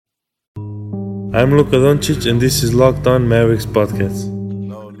I'm Luka Doncic, and this is Locked On Mavericks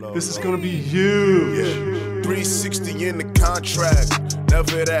podcast. This is gonna be huge. Yeah. 360 in the contract,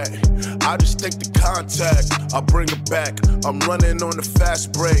 never that. I just take the contact, I bring it back. I'm running on the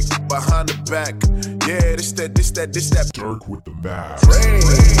fast break, behind the back. Yeah, this that. Dirk with the Mavs.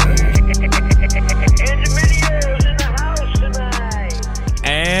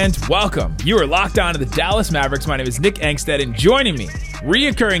 And welcome. You are locked on to the Dallas Mavericks. My name is Nick Angstead, and joining me,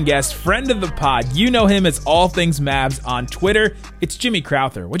 reoccurring guest, friend of the pod. You know him as All Things Mavs on Twitter. It's Jimmy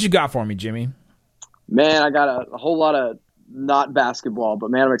Crowther. What you got for me, Jimmy? Man, I got a whole lot of not basketball,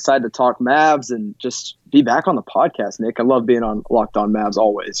 but man, I'm excited to talk Mavs and just be back on the podcast, Nick. I love being on Locked On Mavs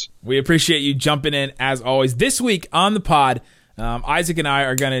always. We appreciate you jumping in as always. This week on the pod, Isaac and I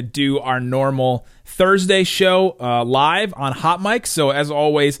are going to do our normal Thursday show live on Hot Mic. So as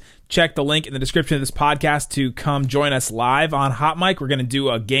always, check the link in the description of this podcast to come join us live on Hot Mic. We're going to do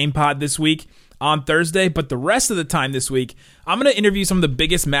a game pod this week on Thursday, but the rest of the time this week, I'm going to interview some of the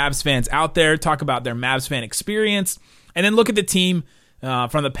biggest Mavs fans out there, talk about their Mavs fan experience, and then look at the team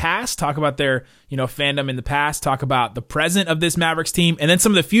from the past, talk about their fandom in the past, talk about the present of this Mavericks team, and then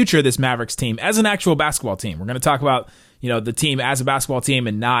some of the future of this Mavericks team as an actual basketball team. We're going to talk about the team as a basketball team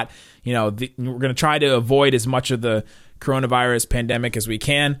and not, we're going to try to avoid as much of the coronavirus pandemic as we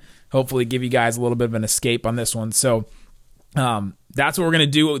can. Hopefully give you guys a little bit of an escape on this one. So that's what we're going to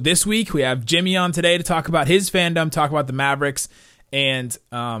do this week. We have Jimmy on today to talk about his fandom, talk about the Mavericks. And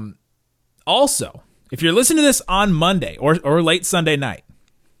also, if you're listening to this on Monday or late Sunday night,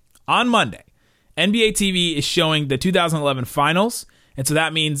 on Monday, NBA TV is showing the 2011 finals. And so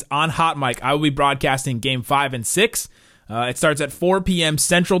that means on Hot Mic, I will be broadcasting Game 5 and 6. It starts at 4 p.m.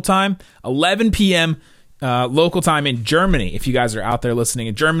 Central Time, 11 p.m. Local time in Germany. If you guys are out there listening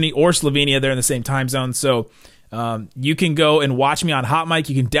in Germany or Slovenia, they're in the same time zone. So you can go and watch me on Hot Mic.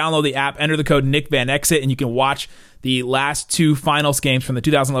 You can download the app, enter the code NickVanExit, and you can watch the last two finals games from the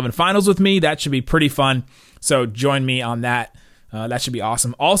 2011 finals with me. That should be pretty fun. So join me on that. That should be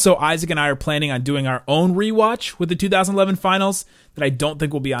awesome. Also, Isaac and I are planning on doing our own rewatch with the 2011 finals that I don't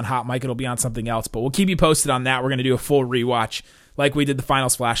think will be on Hot Mic. It'll be on something else, but we'll keep you posted on that. We're going to do a full rewatch like we did the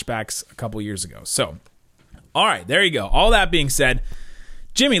finals flashbacks a couple years ago. So, all right, there you go. All that being said,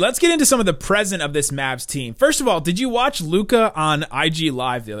 Jimmy, let's get into some of the present of this Mavs team. First of all, did you watch Luka on IG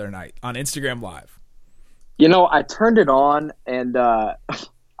Live the other night, on Instagram Live? I turned it on, and I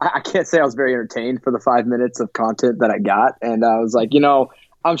can't say I was very entertained for the 5 minutes of content that I got. And I was like,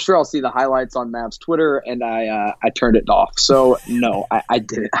 I'm sure I'll see the highlights on Mavs Twitter, and I turned it off. So, no, I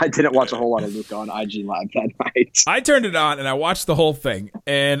didn't. I didn't watch a whole lot of Luka on IG Live that night. I turned it on, and I watched the whole thing.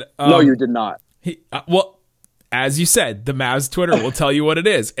 And no, you did not. As you said, the Mavs Twitter will tell you what it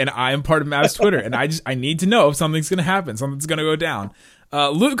is, and I am part of Mavs Twitter, and I need to know if something's going to happen, something's going to go down.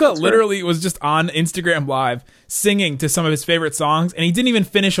 Luka literally was just on Instagram Live singing to some of his favorite songs, and he didn't even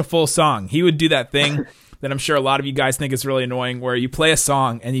finish a full song. He would do that thing that I'm sure a lot of you guys think is really annoying, where you play a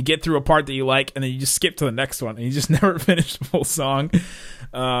song and you get through a part that you like, and then you just skip to the next one, and you just never finish the full song.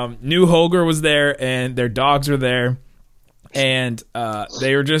 New Holger was there, and their dogs were there. And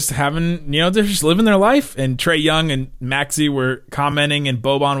they were just having, they're just living their life. And Trae Young and Maxey were commenting, and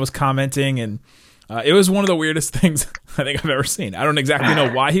Boban was commenting. And it was one of the weirdest things I think I've ever seen. I don't exactly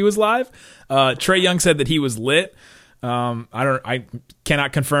know why he was live. Trae Young said that he was lit. I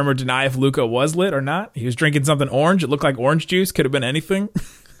cannot confirm or deny if Luka was lit or not. He was drinking something orange. It looked like orange juice. Could have been anything.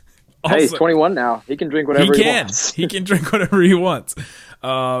 Also, hey, he's 21 now. He can drink whatever he wants. He can drink whatever he wants.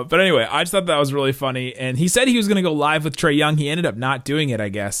 But anyway, I just thought that was really funny. And he said he was going to go live with Trae Young. He ended up not doing it, I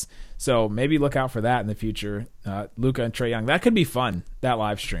guess. So maybe look out for that in the future. Luka and Trae Young. That could be fun, that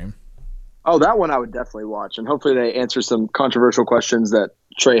live stream. Oh, that one I would definitely watch. And hopefully they answer some controversial questions that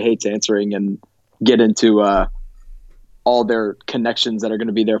Trae hates answering and get into all their connections that are going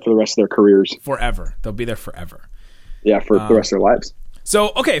to be there for the rest of their careers. Forever. They'll be there forever. Yeah, for the rest of their lives.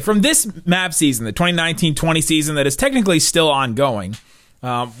 So, okay, from this Mavs season, the 2019-20 season that is technically still ongoing,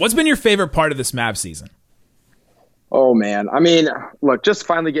 what's been your favorite part of this Mavs season? Oh, man. I mean, look, just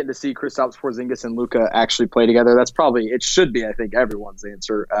finally getting to see Kristaps Porzingis and Luka actually play together, it should be, I think, everyone's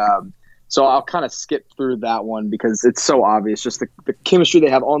answer. So I'll kind of skip through that one because it's so obvious, just the chemistry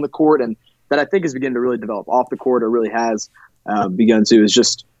they have on the court, and that I think is beginning to really develop off the court, or really has begun to, is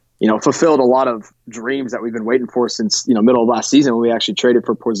just fulfilled a lot of dreams that we've been waiting for since, middle of last season when we actually traded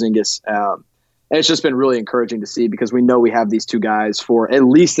for Porzingis. And it's just been really encouraging to see, because we know we have these two guys for at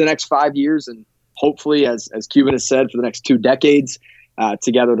least the next 5 years, and hopefully, as Cuban has said, for the next 2 decades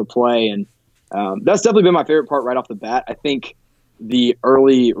together to play. And that's definitely been my favorite part right off the bat. I think the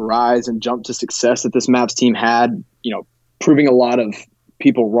early rise and jump to success that this Mavs team had, proving a lot of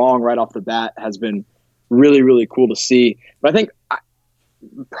people wrong right off the bat has been really, really cool to see. But I think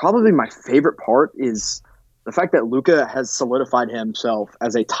probably my favorite part is the fact that Luka has solidified himself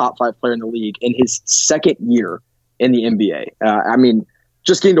as a top 5 player in the league in his second year in the NBA. I mean,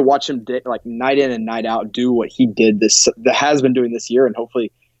 just getting to watch him like night in and night out do what he has been doing this year, and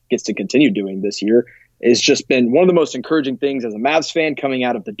hopefully gets to continue doing this year, has just been one of the most encouraging things as a Mavs fan coming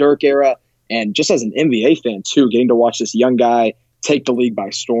out of the Dirk era, and just as an NBA fan too, getting to watch this young guy take the league by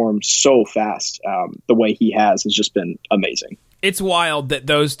storm so fast. The way he has just been amazing. It's wild that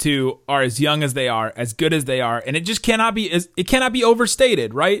those two are as young as they are, as good as they are, and it just cannot be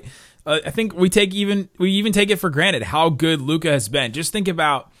overstated, right? I think we even take it for granted how good Luka has been. Just think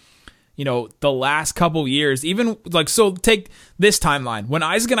about, the last couple years, even so take this timeline. When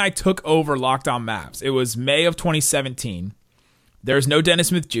Isaac and I took over Locked On Mavs, it was May of 2017. There's no Dennis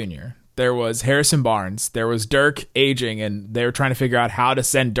Smith Jr. There was Harrison Barnes. There was Dirk aging, and they were trying to figure out how to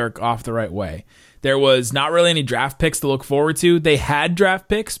send Dirk off the right way. There was not really any draft picks to look forward to. They had draft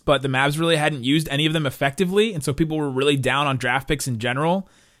picks, but the Mavs really hadn't used any of them effectively, and so people were really down on draft picks in general.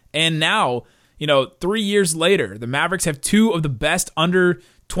 And now, 3 years later, the Mavericks have 2 of the best under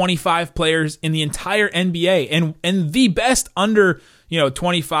 25 players in the entire NBA, and the best under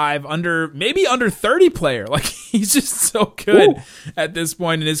 25, maybe under 30 player. Like, he's just so good at this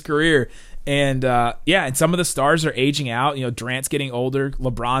point in his career. And and some of the stars are aging out. Durant's getting older.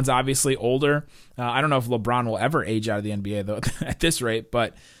 LeBron's obviously older. I don't know if LeBron will ever age out of the NBA though at this rate,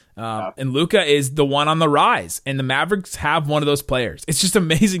 but and Luka is the one on the rise, and the Mavericks have one of those players. It's just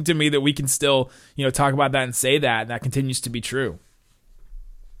amazing to me that we can still talk about that and say that, and that continues to be true.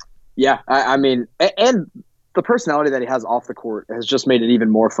 Yeah, I mean, and the personality that he has off the court has just made it even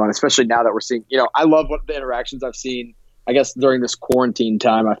more fun, especially now that we're seeing. I love what the interactions I've seen. I guess during this quarantine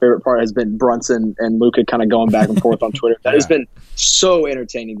time, my favorite part has been Brunson and Luka kind of going back and forth on Twitter. That has been so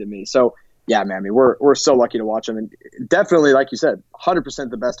entertaining to me. So, yeah, man, I mean, we're so lucky to watch him. And definitely, like you said,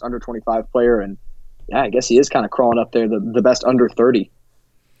 100% the best under 25 player. And, yeah, I guess he is kind of crawling up there, the best under 30.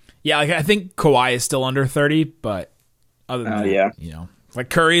 Yeah, I think Kawhi is still under 30, but other than that, like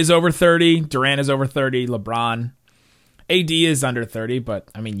Curry is over 30, Durant is over 30, LeBron. AD is under 30, but,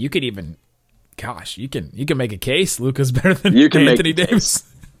 I mean, you could even... Gosh, you can make a case Luka's better than Anthony Davis.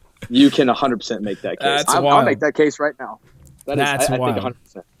 You can 100% make that case. I'll make that case right now. That's wild. I think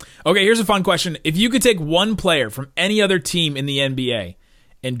 100%. Okay, here's a fun question. If you could take one player from any other team in the NBA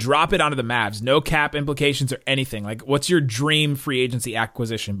and drop it onto the Mavs, no cap implications or anything, like what's your dream free agency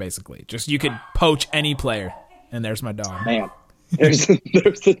acquisition basically? Just you could poach any player, and there's my dog. Man, there's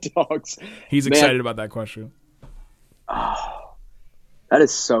the dogs. He's excited about that question. Oh, that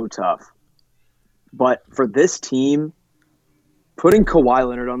is so tough. But for this team, putting Kawhi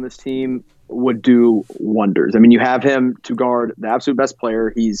Leonard on this team would do wonders. I mean, you have him to guard the absolute best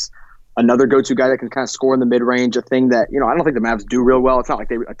player. He's another go-to guy that can kind of score in the mid-range, a thing that, I don't think the Mavs do real well. It's not like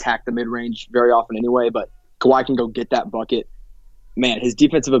they attack the mid-range very often anyway, but Kawhi can go get that bucket. Man, his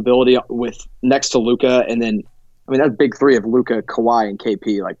defensive ability with next to Luka, and then, I mean, that big three of Luka, Kawhi, and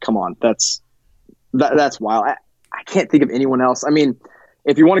KP, like, come on. That's wild. I can't think of anyone else. I mean,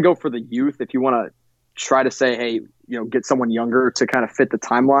 if you want to go for the youth, if you want to try to say, hey, get someone younger to kind of fit the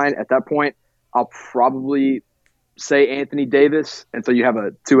timeline at that point, I'll probably say Anthony Davis. And so you have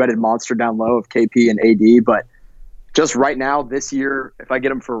a two-headed monster down low of KP and AD. But just right now, this year, if I get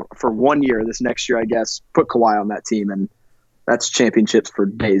him for 1 year, this next year, I guess, put Kawhi on that team. And that's championships for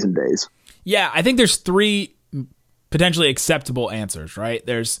days and days. Yeah, I think there's 3 potentially acceptable answers, right?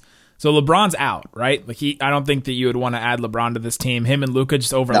 So LeBron's out, right? Like I don't think that you would want to add LeBron to this team. Him and Luka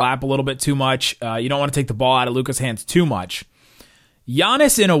just overlap a little bit too much. You don't want to take the ball out of Luka's hands too much.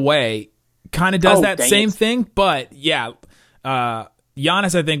 Giannis, in a way, kind of does that same thing, but yeah,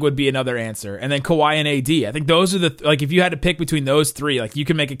 Giannis, I think, would be another answer. And then Kawhi and AD. I think those are if you had to pick between those 3, like you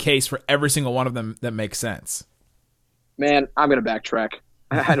can make a case for every single one of them that makes sense. Man, I'm going to backtrack.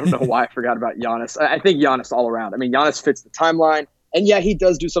 I don't know why I forgot about Giannis. I think Giannis all around. I mean, Giannis fits the timeline. And yeah, he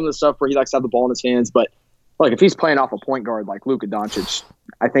does do some of the stuff where he likes to have the ball in his hands, but if he's playing off a point guard like Luka Doncic,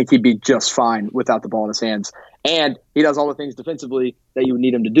 I think he'd be just fine without the ball in his hands. And he does all the things defensively that you would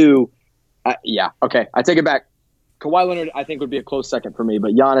need him to do. Okay, I take it back. Kawhi Leonard, I think, would be a close second for me,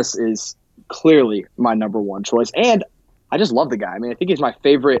 but Giannis is clearly my number 1 choice. And I just love the guy. I mean, I think he's my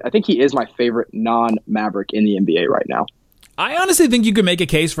favorite. I think he is my favorite non-Maverick in the NBA right now. I honestly think you could make a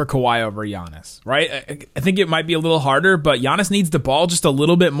case for Kawhi over Giannis, right? I think it might be a little harder, but Giannis needs the ball just a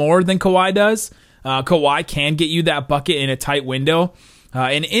little bit more than Kawhi does. Kawhi can get you that bucket in a tight window.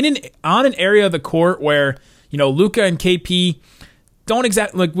 And on an area of the court where, Luka and KP don't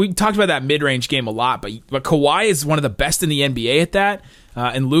exactly, we talked about that mid-range game a lot, but Kawhi is one of the best in the NBA at that.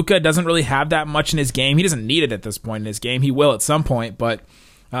 And Luka doesn't really have that much in his game. He doesn't need it at this point in his game. He will at some point, but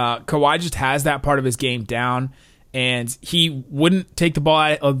Kawhi just has that part of his game down, and he wouldn't take the ball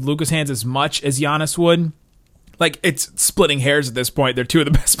out of Luka's hands as much as Giannis would. Like, it's splitting hairs at this point. They're two of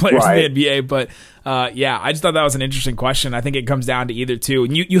the best players in the NBA. But, yeah, I just thought that was an interesting question. I think it comes down to either two.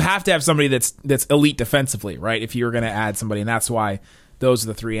 And you have to have somebody that's elite defensively, right, if you were going to add somebody. And that's why those are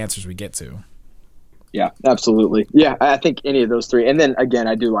the three answers we get to. Yeah, absolutely. Yeah, I think any of those three. And then, again,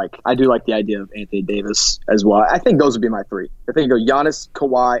 I do like the idea of Anthony Davis as well. I think those would be my three. I think go Giannis,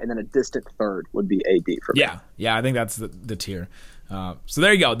 Kawhi, and then a distant third would be AD for me. Yeah, I think that's the tier. So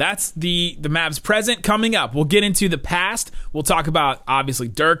there you go. That's the Mavs present. Coming up, we'll get into the past. We'll talk about, obviously,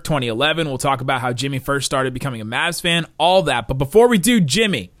 Dirk 2011. We'll talk about how Jimmy first started becoming a Mavs fan, all that. But before we do,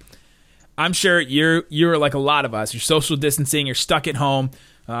 Jimmy, I'm sure you're like a lot of us. You're social distancing. You're stuck at home.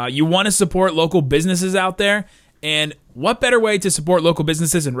 You want to support local businesses out there. And what better way to support local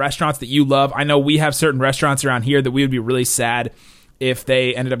businesses and restaurants that you love? I know we have certain restaurants around here that we would be really sad if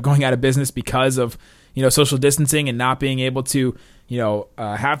they ended up going out of business because of social distancing and not being able to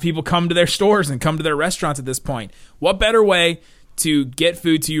have people come to their stores and come to their restaurants at this point. What better way to get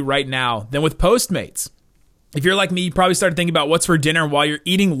food to you right now than with Postmates? If you're like me, you probably started thinking about what's for dinner while you're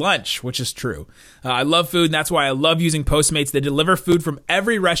eating lunch, which is true. I love food, and that's why I love using Postmates. They deliver food from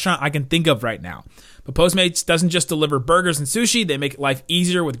every restaurant I can think of right now. But Postmates doesn't just deliver burgers and sushi. They make life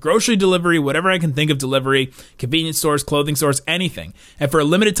easier with grocery delivery, whatever I can think of delivery, convenience stores, clothing stores, anything. And for a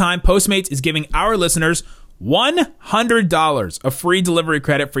limited time, Postmates is giving our listeners $100 of free delivery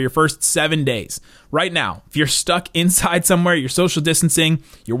credit for your first 7 days. Right now, if you're stuck inside somewhere, you're social distancing,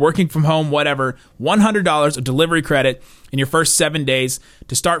 you're working from home, whatever, $100 of delivery credit in your first 7 days.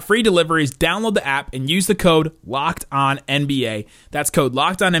 To start free deliveries, download the app and use the code LOCKEDONNBA. That's code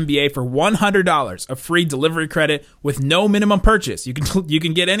LOCKEDONNBA for $100 of free delivery credit with no minimum purchase. You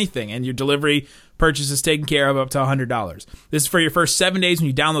can get anything, and your delivery purchase is taken care of up to $100. This is for your first 7 days when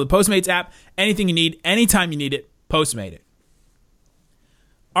you download the Postmates app. Anything you need, anytime you need it, Postmate it.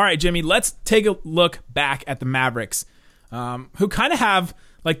 All right, Jimmy, let's take a look back at the Mavericks, who kind of have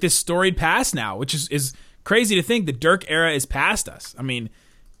like this storied past now, which is crazy to think the Dirk era is past us. I mean,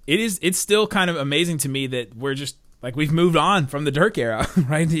 it's still kind of amazing to me that we're just like we've moved on from the Dirk era,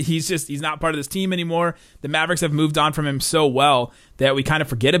 right? He's not part of this team anymore. The Mavericks have moved on from him so well that we kind of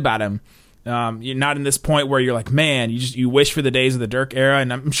forget about him. You're not in this point where you're like, man, you wish for the days of the Dirk era,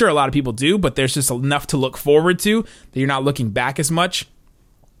 and I'm sure a lot of people do, but there's just enough to look forward to that you're not looking back as much.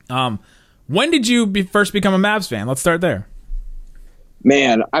 When did you first become a Mavs fan? Let's start there.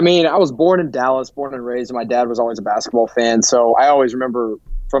 Man, I mean, I was born in Dallas, born and raised, and my dad was always a basketball fan, so I always remember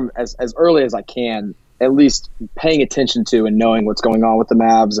from as early as I can, at least paying attention to and knowing what's going on with the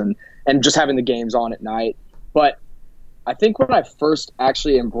Mavs and just having the games on at night. But I think when I first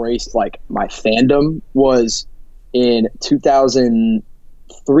actually embraced like my fandom was in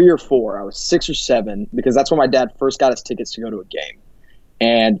 2003 or 4. I was 6 or 7 because that's when my dad first got us tickets to go to a game.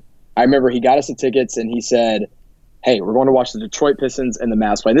 And I remember he got us the tickets and he said, hey, we're going to watch the Detroit Pistons and the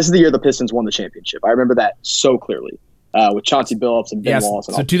Mavs play. This is the year the Pistons won the championship. I remember that so clearly with Chauncey Billups and Ben Wallace.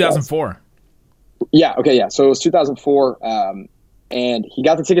 And so 2004. Yeah, okay, yeah. So it was 2004, and he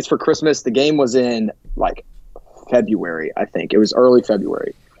got the tickets for Christmas. The game was in, like, February, I think. It was early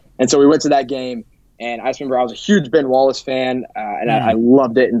February. And so we went to that game, and I just remember I was a huge Ben Wallace fan, and I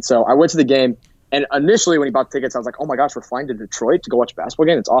loved it. And so I went to the game. And initially, when he bought the tickets, I was like, "Oh my gosh, we're flying to Detroit to go watch a basketball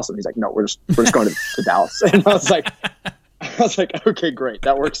game. It's awesome." He's like, "No, we're just going to Dallas." And I was like, "Okay, great,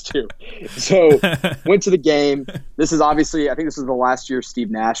 that works too." So went to the game. This is obviously, I think this was the last year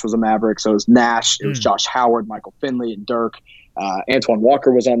Steve Nash was a Maverick. So it was Nash, it was Josh Howard, Michael Finley, and Dirk. Antoine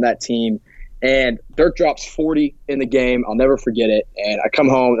Walker was on that team, and Dirk drops 40 in the game. I'll never forget it. And I come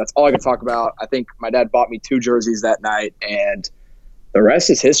home. That's all I can talk about. I think my dad bought me 2 jerseys that night, and the rest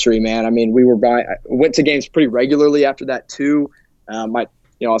is history, man. I mean, I went to games pretty regularly after that too. I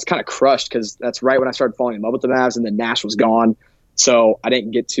was kind of crushed because that's right when I started falling in love with the Mavs, and then Nash was gone. So I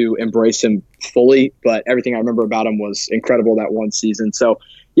didn't get to embrace him fully, but everything I remember about him was incredible that one season. So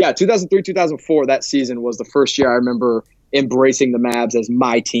yeah, 2003, 2004, that season was the first year I remember embracing the Mavs as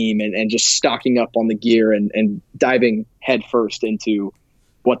my team and just stocking up on the gear and diving headfirst into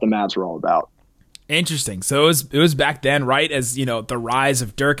what the Mavs were all about. Interesting. So it was back then, right as the rise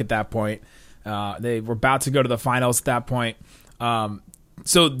of Dirk at that point. They were about to go to the finals at that point.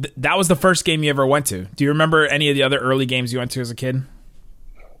 So that was the first game you ever went to. Do you remember any of the other early games you went to as a kid?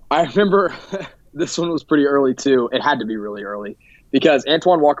 I remember this one was pretty early too. It had to be really early because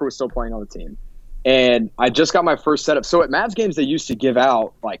Antoine Walker was still playing on the team. And I just got my first setup. So at Mavs games, they used to give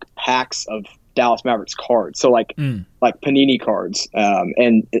out like packs of Dallas Mavericks cards. So like Panini cards.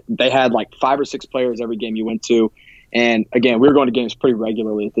 And they had like 5 or 6 players every game you went to. And again, we were going to games pretty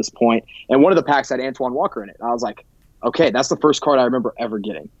regularly at this point. And one of the packs had Antoine Walker in it. And I was like, okay, that's the first card I remember ever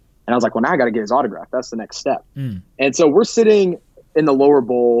getting. And I was like, well, now I got to get his autograph. That's the next step. And so we're sitting in the lower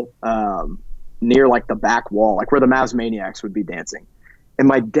bowl near like the back wall, like where the Mavs Maniacs would be dancing. And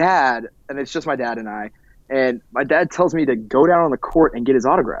my dad, and it's just my dad and I, and my dad tells me to go down on the court and get his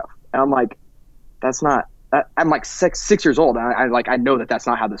autograph. And I'm like, that's not, I'm like six years old. And I know that that's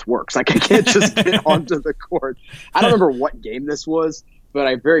not how this works. Like I can't just get onto the court. I don't remember what game this was, but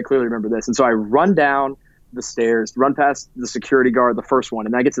I very clearly remember this. And so I run down the stairs, run past the security guard, the first one.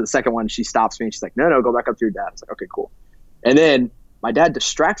 And then I get to the second one. She stops me and she's like, no, go back up to your dad. I was like, okay, cool. And then my dad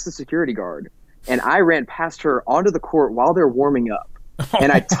distracts the security guard and I ran past her onto the court while they're warming up.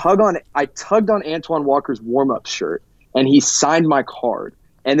 And I tugged on Antoine Walker's warm-up shirt, and he signed my card.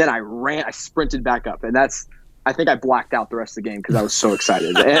 And then I sprinted back up, and I think I blacked out the rest of the game because I was so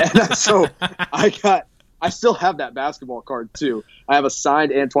excited. And so I still have that basketball card too. I have a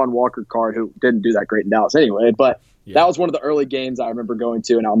signed Antoine Walker card, who didn't do that great in Dallas anyway. But that was one of the early games I remember going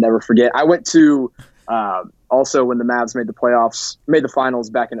to, and I'll never forget. I went to also when the Mavs made the finals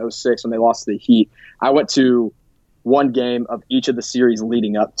back in 2006 when they lost to the Heat. I went to one game of each of the series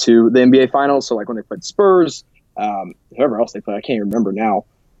leading up to the NBA Finals. So like when they played Spurs, whoever else they played, I can't even remember now.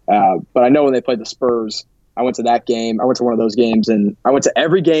 But I know when they played the Spurs, I went to that game. I went to one of those games, and I went to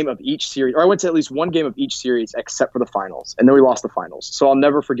every game of each series, or I went to at least one game of each series except for the finals. And then we lost the finals. So I'll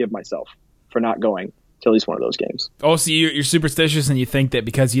never forgive myself for not going to at least one of those games. Oh, so you're superstitious and you think that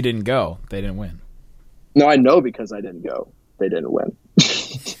because you didn't go, they didn't win. No, I know because I didn't go, they didn't win.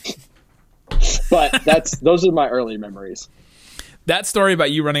 But those are my early memories. That story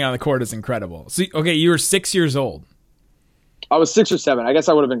about you running on the court is incredible. So, okay, you were 6 years old. I was 6 or 7. I guess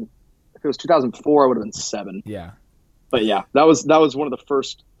I would have been, if it was 2004, I would have been 7. Yeah. But yeah, that was one of the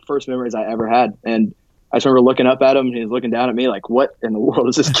first memories I ever had. And I just remember looking up at him, and he was looking down at me like, what in the world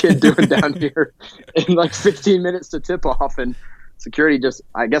is this kid doing down here in like 15 minutes to tip off? And security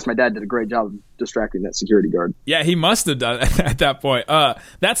I guess my dad did a great job of distracting that security guard. Yeah, he must have done at that point.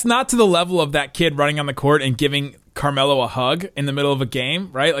 That's not to the level of that kid running on the court and giving Carmelo a hug in the middle of a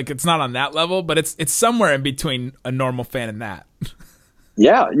game, right? Like it's not on that level, but it's somewhere in between a normal fan and that.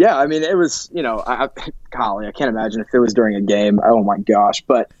 Yeah. I mean, it was, golly, I can't imagine if it was during a game. Oh my gosh.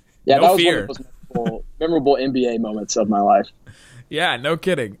 But yeah, no that was fear. one of the most memorable NBA moments of my life. Yeah, no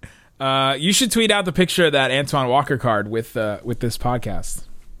kidding. You should tweet out the picture of that Antoine Walker card with this podcast.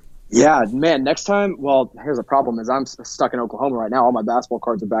 Yeah, man. Next time, well, here's the problem: is I'm stuck in Oklahoma right now. All my basketball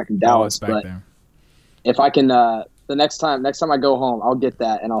cards are back in Dallas. Back there. If I can, the next time I go home, I'll get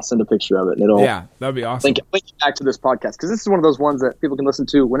that and I'll send a picture of it. And that'd be awesome. Link it back to this podcast because this is one of those ones that people can listen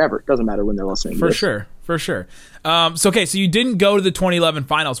to whenever. It doesn't matter when they're listening. For sure. So you didn't go to the 2011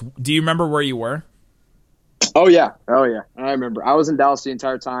 finals. Do you remember where you were? Oh yeah. I remember. I was in Dallas the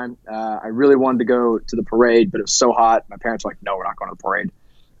entire time. I really wanted to go to the parade, but it was so hot. My parents were like, "No, we're not going to the parade."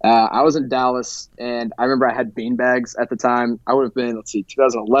 I was in Dallas, and I remember I had beanbags at the time. I would have been,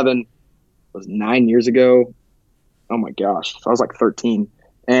 2011 was 9 years ago. Oh my gosh, so I was like 13,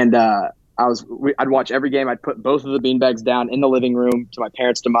 and I'd watch every game. I'd put both of the beanbags down in the living room to my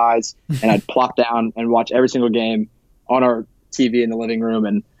parents' demise, and I'd plop down and watch every single game on our TV in the living room.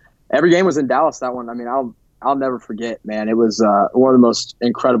 And every game was in Dallas. That one, I mean, I'll never forget, man. It was one of the most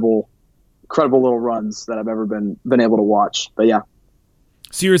incredible little runs that I've ever been able to watch. But yeah.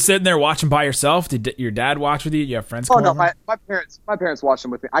 So you were sitting there watching by yourself? Did your dad watch with you? Did you have friends come over? My parents watched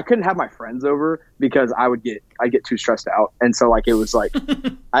them with me. I couldn't have my friends over because I'd get too stressed out. And so it was like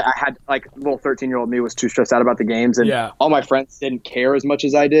I had little 13-year-old me was too stressed out about the games, and all my friends didn't care as much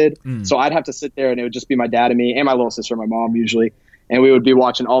as I did. So I'd have to sit there, and it would just be my dad and me and my little sister and my mom usually, and we would be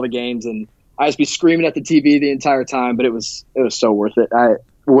watching all the games, and I'd just be screaming at the TV the entire time. But it was so worth it. I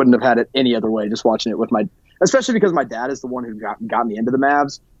wouldn't have had it any other way, just watching it with especially because my dad is the one who got me into the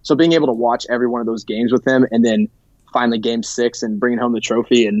Mavs. So being able to watch every one of those games with him, and then finally Game 6 and bringing home the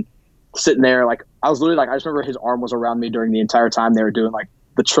trophy and sitting there, I was literally I just remember his arm was around me during the entire time they were doing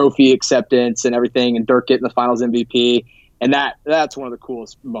the trophy acceptance and everything, and Dirk getting the Finals MVP, and that's one of the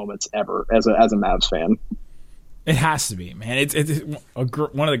coolest moments ever as a Mavs fan. It has to be, man. It's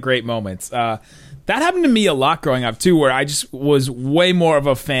one of the great moments. That happened to me a lot growing up too, where I just was way more of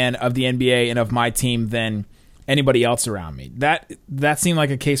a fan of the NBA and of my team than anybody else around me. That seemed like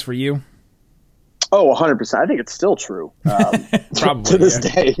a case for you? Oh, 100%. I think it's still true. Probably to this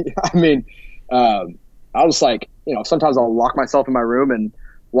day. I mean, I was sometimes I'll lock myself in my room and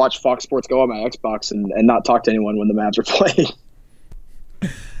watch Fox Sports Go on my Xbox and not talk to anyone when the Mavs are playing.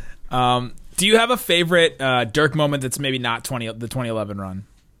 Do you have a favorite Dirk moment that's maybe not the 2011 run?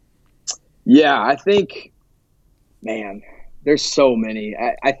 Yeah, I think, man, there's so many.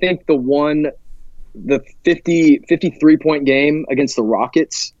 I think the 53-point game against the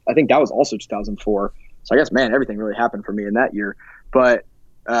Rockets, I think that was also 2004. So I guess, man, everything really happened for me in that year. But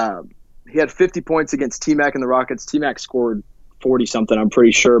he had 50 points against T-Mac and the Rockets. T-Mac scored 40-something, I'm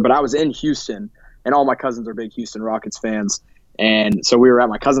pretty sure. But I was in Houston, and all my cousins are big Houston Rockets fans. And so we were at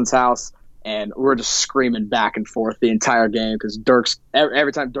my cousin's house, and we were just screaming back and forth the entire game because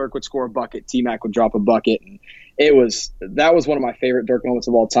every time Dirk would score a bucket, T-Mac would drop a bucket. And that was one of my favorite Dirk moments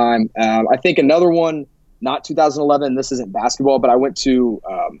of all time. I think another one, not 2011, this isn't basketball, but I went to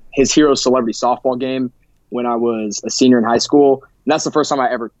his Heroes Celebrity Softball game when I was a senior in high school. And that's the first time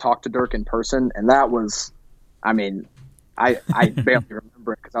I ever talked to Dirk in person. And that was, I mean, I barely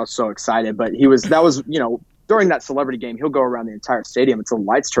remember it because I was so excited. But that was, during that celebrity game, he'll go around the entire stadium until the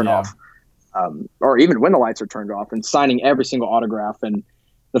lights turn off, or even when the lights are turned off, and signing every single autograph. And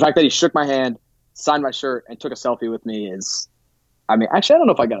the fact that he shook my hand, signed my shirt, and took a selfie with me is, actually, I don't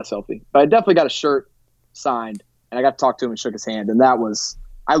know if I got a selfie, but I definitely got a shirt signed, and I got to talk to him and shook his hand. And I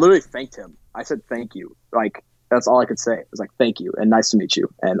literally thanked him. I said, thank you. Like, that's all I could say. It was like, thank you, and nice to meet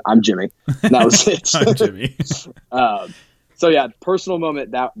you. And I'm Jimmy. And that was it. I'm Jimmy. So, yeah, personal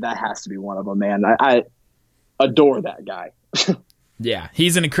moment, that has to be one of them, man. I adore that guy. Yeah,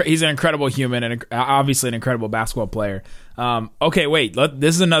 he's an incredible human and obviously an incredible basketball player. Okay, wait.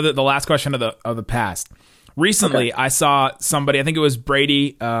 This is the last question of the past. Recently, I saw somebody, I think it was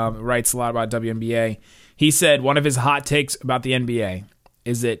Brady, writes a lot about WNBA. He said one of his hot takes about the NBA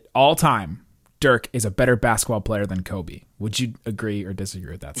is that all time Dirk is a better basketball player than Kobe. Would you agree or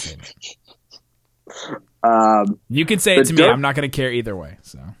disagree with that statement? You can say it to me. I'm not going to care either way.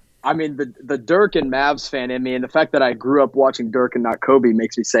 So. I mean, the Dirk and Mavs fan in me, and the fact that I grew up watching Dirk and not Kobe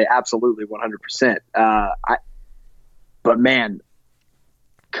makes me say absolutely 100%. But man,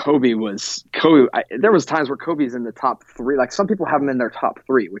 Kobe. There was times where Kobe's in the top 3. Like, some people have him in their top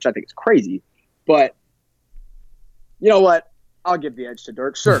 3, which I think is crazy. But you know what? I'll give the edge to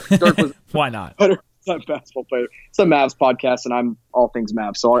Dirk. Sure, Dirk was why not better basketball player. It's a Mavs podcast, and I'm all things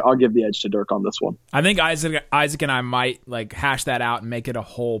Mavs, so I'll give the edge to Dirk on this one. I think Isaac and I might hash that out and make it a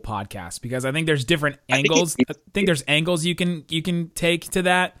whole podcast, because I think there's different angles. I think there's angles you can take to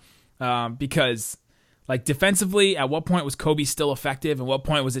that, because defensively, at what point was Kobe still effective, and what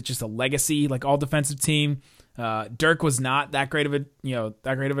point was it just a legacy all defensive team? Dirk was not that great of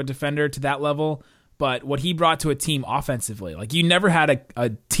a defender to that level. But what he brought to a team offensively, you never had a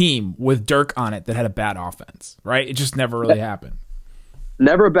team with Dirk on it that had a bad offense, right? It just never really happened.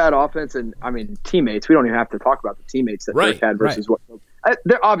 Never a bad offense, and teammates. We don't even have to talk about the teamates that Dirk had versus what.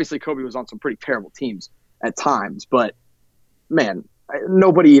 Obviously, Kobe was on some pretty terrible teams at times, but man,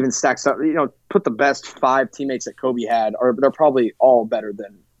 nobody even stacks up. Put the best 5 teammates that Kobe had, or they're probably all better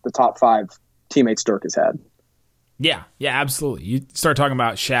than the top 5 teammates Dirk has had. Yeah, absolutely. You start talking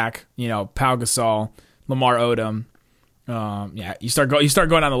about Shaq, Pau Gasol, Lamar Odom. You start going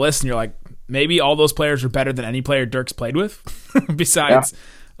down the list, and you're like, maybe all those players are better than any player Dirk's played with, besides,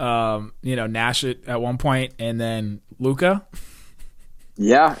 Nash at one point, and then Luka.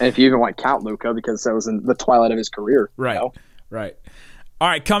 Yeah, and if you even want to count Luka, because that was in the twilight of his career. Right, right. All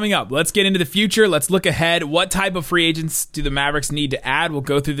right, coming up, let's get into the future. Let's look ahead. What type of free agents do the Mavericks need to add? We'll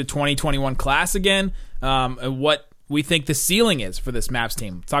go through the 2021 class again, and what we think the ceiling is for this Mavs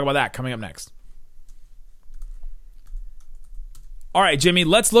team. Let's talk about that coming up next. All right, Jimmy,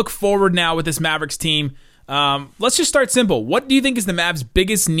 let's look forward now with this Mavericks team. Let's just start simple. What do you think is the Mavs'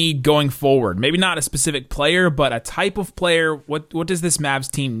 biggest need going forward? Maybe not a specific player, but a type of player. What does this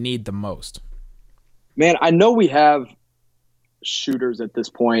Mavs team need the most? Man, I know we have shooters at this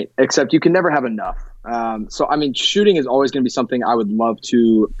point, except you can never have enough. Shooting is always going to be something I would love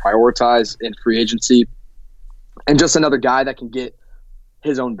to prioritize in free agency. And just another guy that can get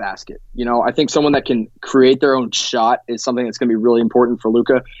his own basket. I think someone that can create their own shot is something that's going to be really important for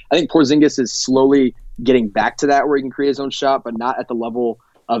Luka. I think Porzingis is slowly getting back to that, where he can create his own shot, but not at the level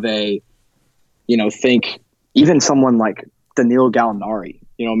of think even someone like Danilo Gallinari,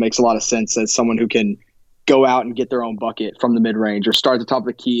 makes a lot of sense as someone who can go out and get their own bucket from the mid-range, or start at the top of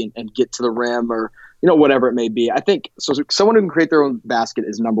the key and get to the rim, or whatever it may be. I think so. Someone who can create their own basket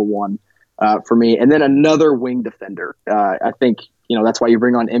is number one for me, and then another wing defender. I think that's why you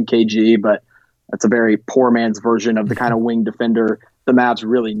bring on MKG, but that's a very poor man's version of the kind of wing defender the Mavs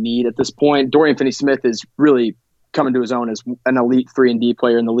really need at this point. Dorian Finney-Smith is really coming to his own as an elite 3-and-D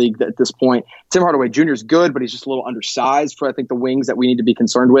player in the league at this point. Tim Hardaway Jr. is good, but he's just a little undersized for, I think, the wings that we need to be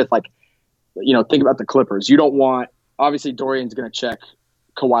concerned with. Think about the Clippers. You don't want – obviously Dorian's going to check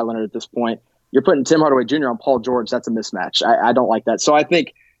Kawhi Leonard at this point. you're putting Tim Hardaway Jr. on Paul George. That's a mismatch. I don't like that. So I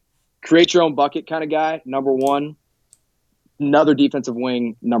think create your own bucket kind of guy, number one. Another defensive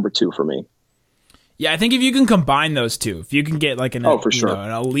wing, number two for me. Yeah, I think if you can combine those two, if you can get like an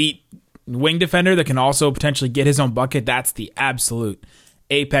elite wing defender that can also potentially get his own bucket, that's the absolute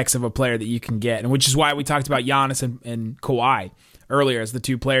apex of a player that you can get. And which is why we talked about Giannis and Kawhi earlier as the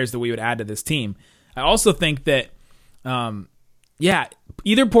two players that we would add to this team. I also think that,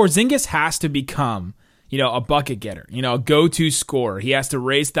 either Porzingis has to become, a bucket getter, a go-to scorer. He has to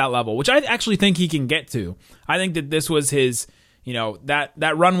raise that level, which I actually think he can get to. I think that this was his,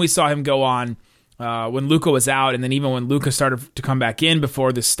 that run we saw him go on when Luka was out, and then even when Luka started to come back in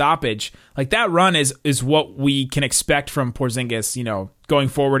before the stoppage, like that run is what we can expect from Porzingis, going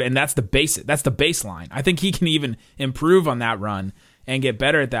forward, and that's the baseline. I think he can even improve on that run and get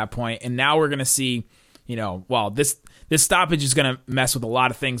better at that point. And now we're going to see, this stoppage is going to mess with a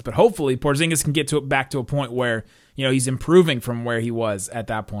lot of things, but hopefully Porzingis can get back to a point where, he's improving from where he was at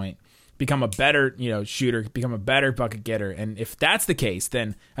that point, become a better, shooter, become a better bucket getter. And if that's the case,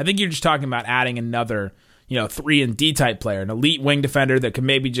 then I think you're just talking about adding another, 3-and-D type player, an elite wing defender that can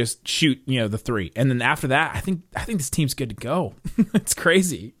maybe just shoot, the three. And then after that, I think this team's good to go. It's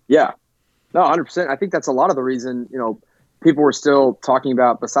crazy. Yeah. No, 100%. I think that's a lot of the reason, people were still talking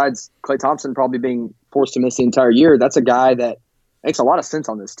about, besides Klay Thompson probably being forced to miss the entire year, that's a guy that makes a lot of sense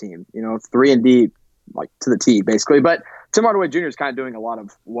on this team. 3-and-D, like to the T, basically. But Tim Hardaway Jr. is kind of doing a lot of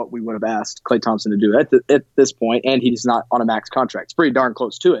what we would have asked Klay Thompson to do at this point, and he's not on a max contract. It's pretty darn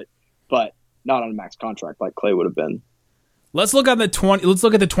close to it, but not on a max contract like Klay would have been. Let's look at the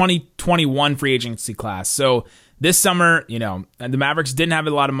 2021 free agency class. So this summer, the Mavericks didn't have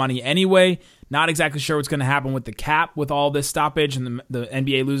a lot of money anyway. Not exactly sure what's going to happen with the cap with all this stoppage and the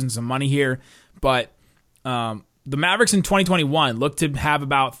NBA losing some money here. But the Mavericks in 2021 look to have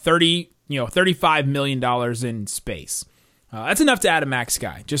about $35 million in space. That's enough to add a max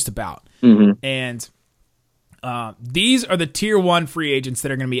guy, just about. Mm-hmm. And these are the tier 1 free agents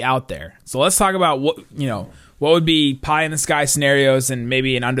that are going to be out there. So let's talk about what would be pie in the sky scenarios and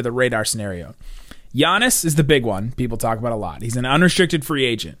maybe an under the radar scenario. Giannis is the big one people talk about a lot. He's an unrestricted free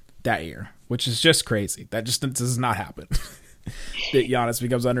agent that year, which is just crazy. That just does not happen. That Giannis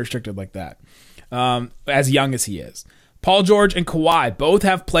becomes unrestricted like that, as young as he is. Paul George and Kawhi both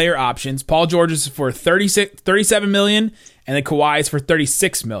have player options. Paul George is for $37 million, and then Kawhi is for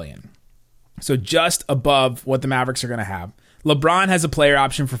 $36 million. So just above what the Mavericks are going to have. LeBron has a player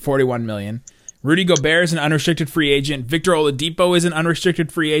option for $41 million. Rudy Gobert is an unrestricted free agent. Victor Oladipo is an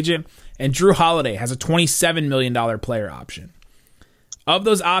unrestricted free agent. And Drew Holiday has a $27 million player option. Of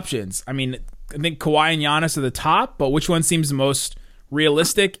those options, I think Kawhi and Giannis are the top, but which one seems the most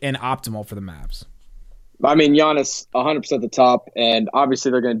realistic and optimal for the Mavs? Giannis 100% the top, and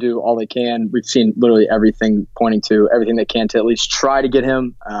obviously they're going to do all they can. We've seen literally everything pointing to everything they can to at least try to get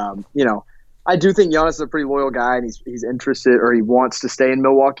him. I do think Giannis is a pretty loyal guy, and he's interested, or he wants to stay in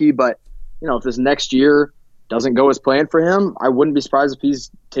Milwaukee. But if this next year doesn't go as planned for him, I wouldn't be surprised if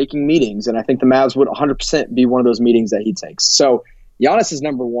he's taking meetings, and I think the Mavs would 100% be one of those meetings that he takes. So Giannis is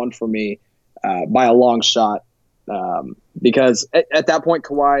number one for me by a long shot, because at that point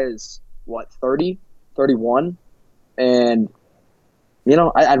Kawhi is 30, 31, and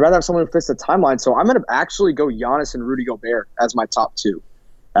I'd rather have someone who fits the timeline. So I'm going to actually go Giannis and Rudy Gobert as my top two.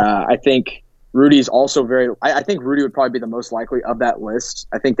 I think Rudy's also I think Rudy would probably be the most likely of that list.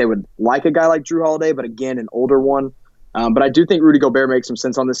 I think they would like a guy like Drew Holiday, but again, an older one. But I do think Rudy Gobert makes some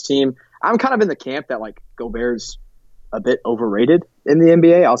sense on this team. I'm kind of in the camp that Gobert's a bit overrated in the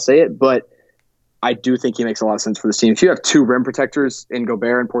NBA. I'll say it, but I do think he makes a lot of sense for this team. If you have two rim protectors in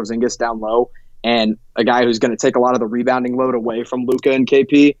Gobert and Porzingis down low, and a guy who's going to take a lot of the rebounding load away from Luka and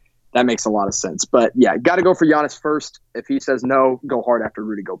KP, that makes a lot of sense. But yeah, got to go for Giannis first. If he says no, go hard after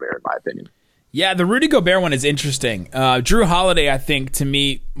Rudy Gobert, in my opinion. Yeah, the Rudy Gobert one is interesting. Drew Holiday, I think, to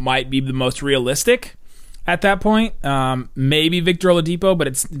me, might be the most realistic at that point. Maybe Victor Oladipo, but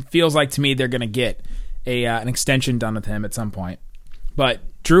it feels like to me they're going to get an extension done with him at some point. But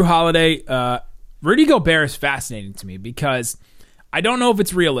Drew Holiday, Rudy Gobert is fascinating to me because I don't know if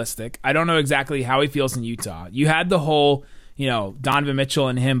it's realistic. I don't know exactly how he feels in Utah. You had the whole, Donovan Mitchell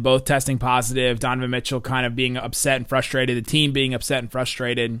and him both testing positive, Donovan Mitchell kind of being upset and frustrated, the team being upset and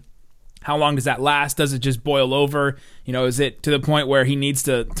frustrated. How long does that last? Does it just boil over? Is it to the point where he needs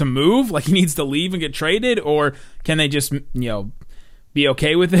to move, like he needs to leave and get traded, or can they just, be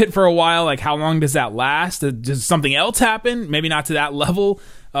okay with it for a while? Like, how long does that last? Does something else happen? Maybe not to that level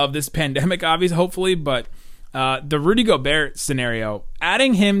of this pandemic, obviously, hopefully, but the Rudy Gobert scenario,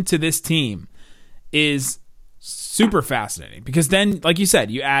 adding him to this team is super fascinating because then, like you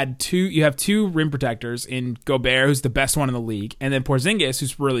said, you have two rim protectors in Gobert, who's the best one in the league, and then Porzingis,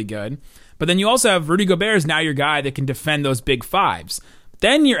 who's really good. But then you also have Rudy Gobert is now your guy that can defend those big fives.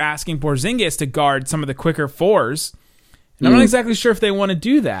 Then you're asking Porzingis to guard some of the quicker fours, and I'm not exactly sure if they want to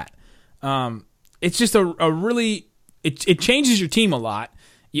do that. It's just a really it changes your team a lot.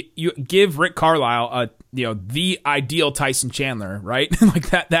 You give Rick Carlisle the ideal Tyson Chandler, right? Like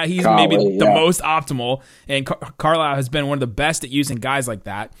that he's maybe the most optimal, and Carlisle has been one of the best at using guys like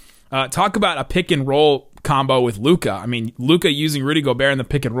that. Talk about a pick and roll combo with Luka. I mean, Luka using Rudy Gobert in the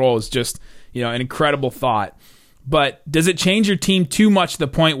pick and roll is just an incredible thought. But does it change your team too much to the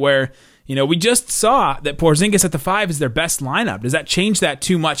point where we just saw that Porzingis at the 5 is their best lineup? Does that change that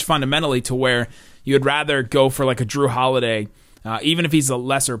too much fundamentally to where you would rather go for like a Drew Holiday? Even if he's a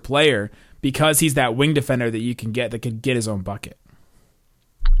lesser player, because he's that wing defender that you can get that could get his own bucket.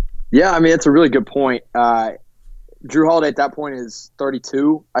 Yeah, I mean, it's a really good point. Drew Holiday at that point is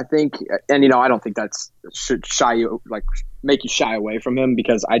 32, I think, and I don't think that's should make you shy away from him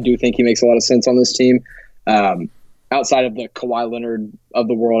because I do think he makes a lot of sense on this team. Outside of the Kawhi Leonard of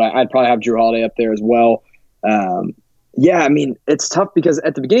the world, I'd probably have Drew Holiday up there as well. Yeah, I mean, it's tough because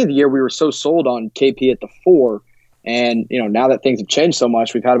at the beginning of the year we were so sold on KP at the 4. And, now that things have changed so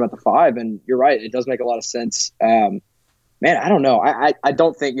much, we've had him at the 5, and you're right, it does make a lot of sense. Man, I don't know. I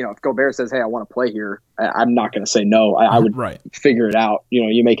don't think, if Gobert says, hey, I want to play here, I'm not going to say no. I would figure it out.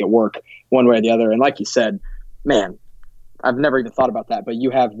 You make it work one way or the other. And like you said, man, I've never even thought about that, but you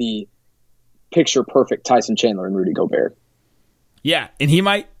have the picture-perfect Tyson Chandler and Rudy Gobert. Yeah, and he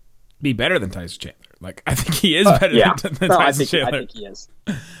might be better than Tyson Chandler. Like, I think he is better than Tyson Chandler. I think he is.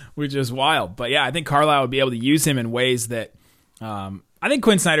 Which is wild. But yeah, I think Carlisle would be able to use him in ways that I think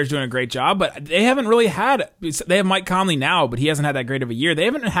Quinn Snyder's doing a great job, but they haven't really they have Mike Conley now, but he hasn't had that great of a year. They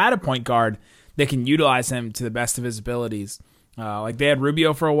haven't had a point guard that can utilize him to the best of his abilities. Like they had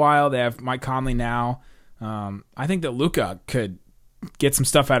Rubio for a while. They have Mike Conley now. I think that Luka could get some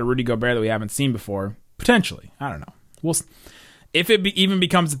stuff out of Rudy Gobert that we haven't seen before. Potentially. I don't know. If it even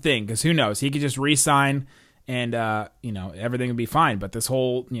becomes a thing, because who knows? He could just re-sign and, everything would be fine. But this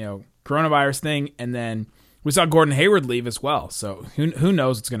whole, coronavirus thing, and then we saw Gordon Hayward leave as well. So who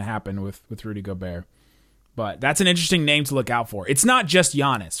knows what's going to happen with Rudy Gobert. But that's an interesting name to look out for. It's not just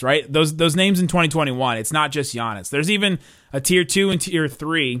Giannis, right? Those names in 2021, it's not just Giannis. There's even a tier 2 and tier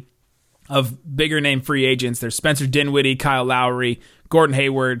 3 of bigger name free agents. There's Spencer Dinwiddie, Kyle Lowry, Gordon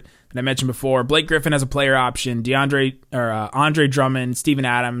Hayward, that I mentioned before. Blake Griffin has a player option. Andre Drummond, Steven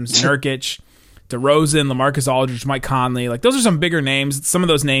Adams, Nurkic, DeRozan, LaMarcus Aldridge, Mike Conley. Like those are some bigger names. Some of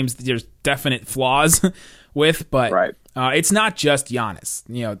those names there's definite flaws with, but it's not just Giannis.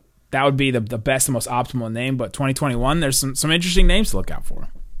 That would be the best and most optimal name. But 2021, there's some interesting names to look out for.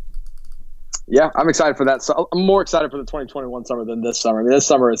 Yeah, I'm excited for that. So I'm more excited for the 2021 summer than this summer. I mean, this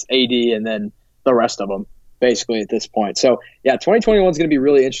summer is AD and then the rest of them, basically, at this point. So, yeah, 2021 is going to be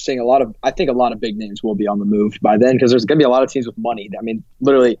really interesting. I think a lot of big names will be on the move by then because there's going to be a lot of teams with money. I mean,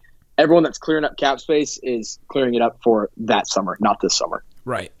 literally everyone that's clearing up cap space is clearing it up for that summer, not this summer.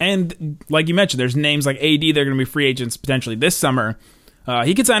 Right. And like you mentioned, there's names like AD. They're going to be free agents potentially this summer.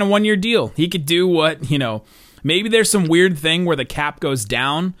 He could sign a 1-year deal. He could do what, maybe there's some weird thing where the cap goes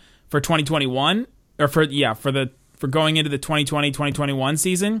down for 2021 or for going into the 2020-2021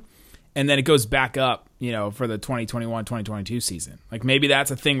 season, and then it goes back up, for the 2021-2022 season. Like maybe that's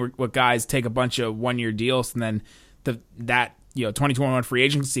a thing where guys take a bunch of 1-year deals and then that 2021 free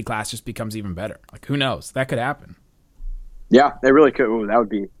agency class just becomes even better. Like who knows? That could happen. Yeah, they really could. Ooh, that'd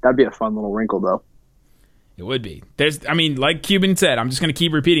be a fun little wrinkle though. It would be. Like Cuban said, I'm just going to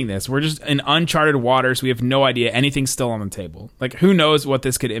keep repeating this. We're just in uncharted waters. We have no idea. Anything's still on the table. Like, who knows what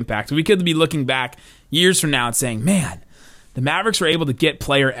this could impact? We could be looking back years from now and saying, man, the Mavericks were able to get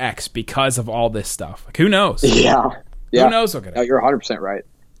player X because of all this stuff. Like, who knows? Yeah. Who knows what could happen? You're 100% right.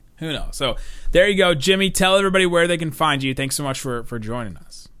 Who knows? So, there you go. Jimmy, tell everybody where they can find you. Thanks so much for joining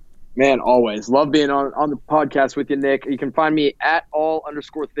us. Man, always. Love being on the podcast with you, Nick. You can find me at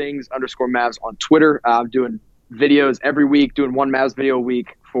all_things_Mavs on Twitter. I'm doing videos every week, doing one Mavs video a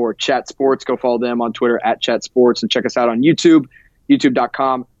week for Chat Sports. Go follow them on Twitter at Chat Sports and check us out on YouTube,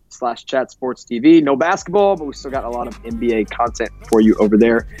 youtube.com/ChatSportsTV. No basketball, but we still got a lot of NBA content for you over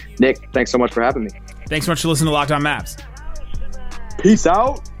there. Nick, thanks so much for having me. Thanks so much for listening to Locked On Mavs. Peace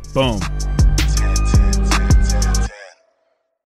out. Boom.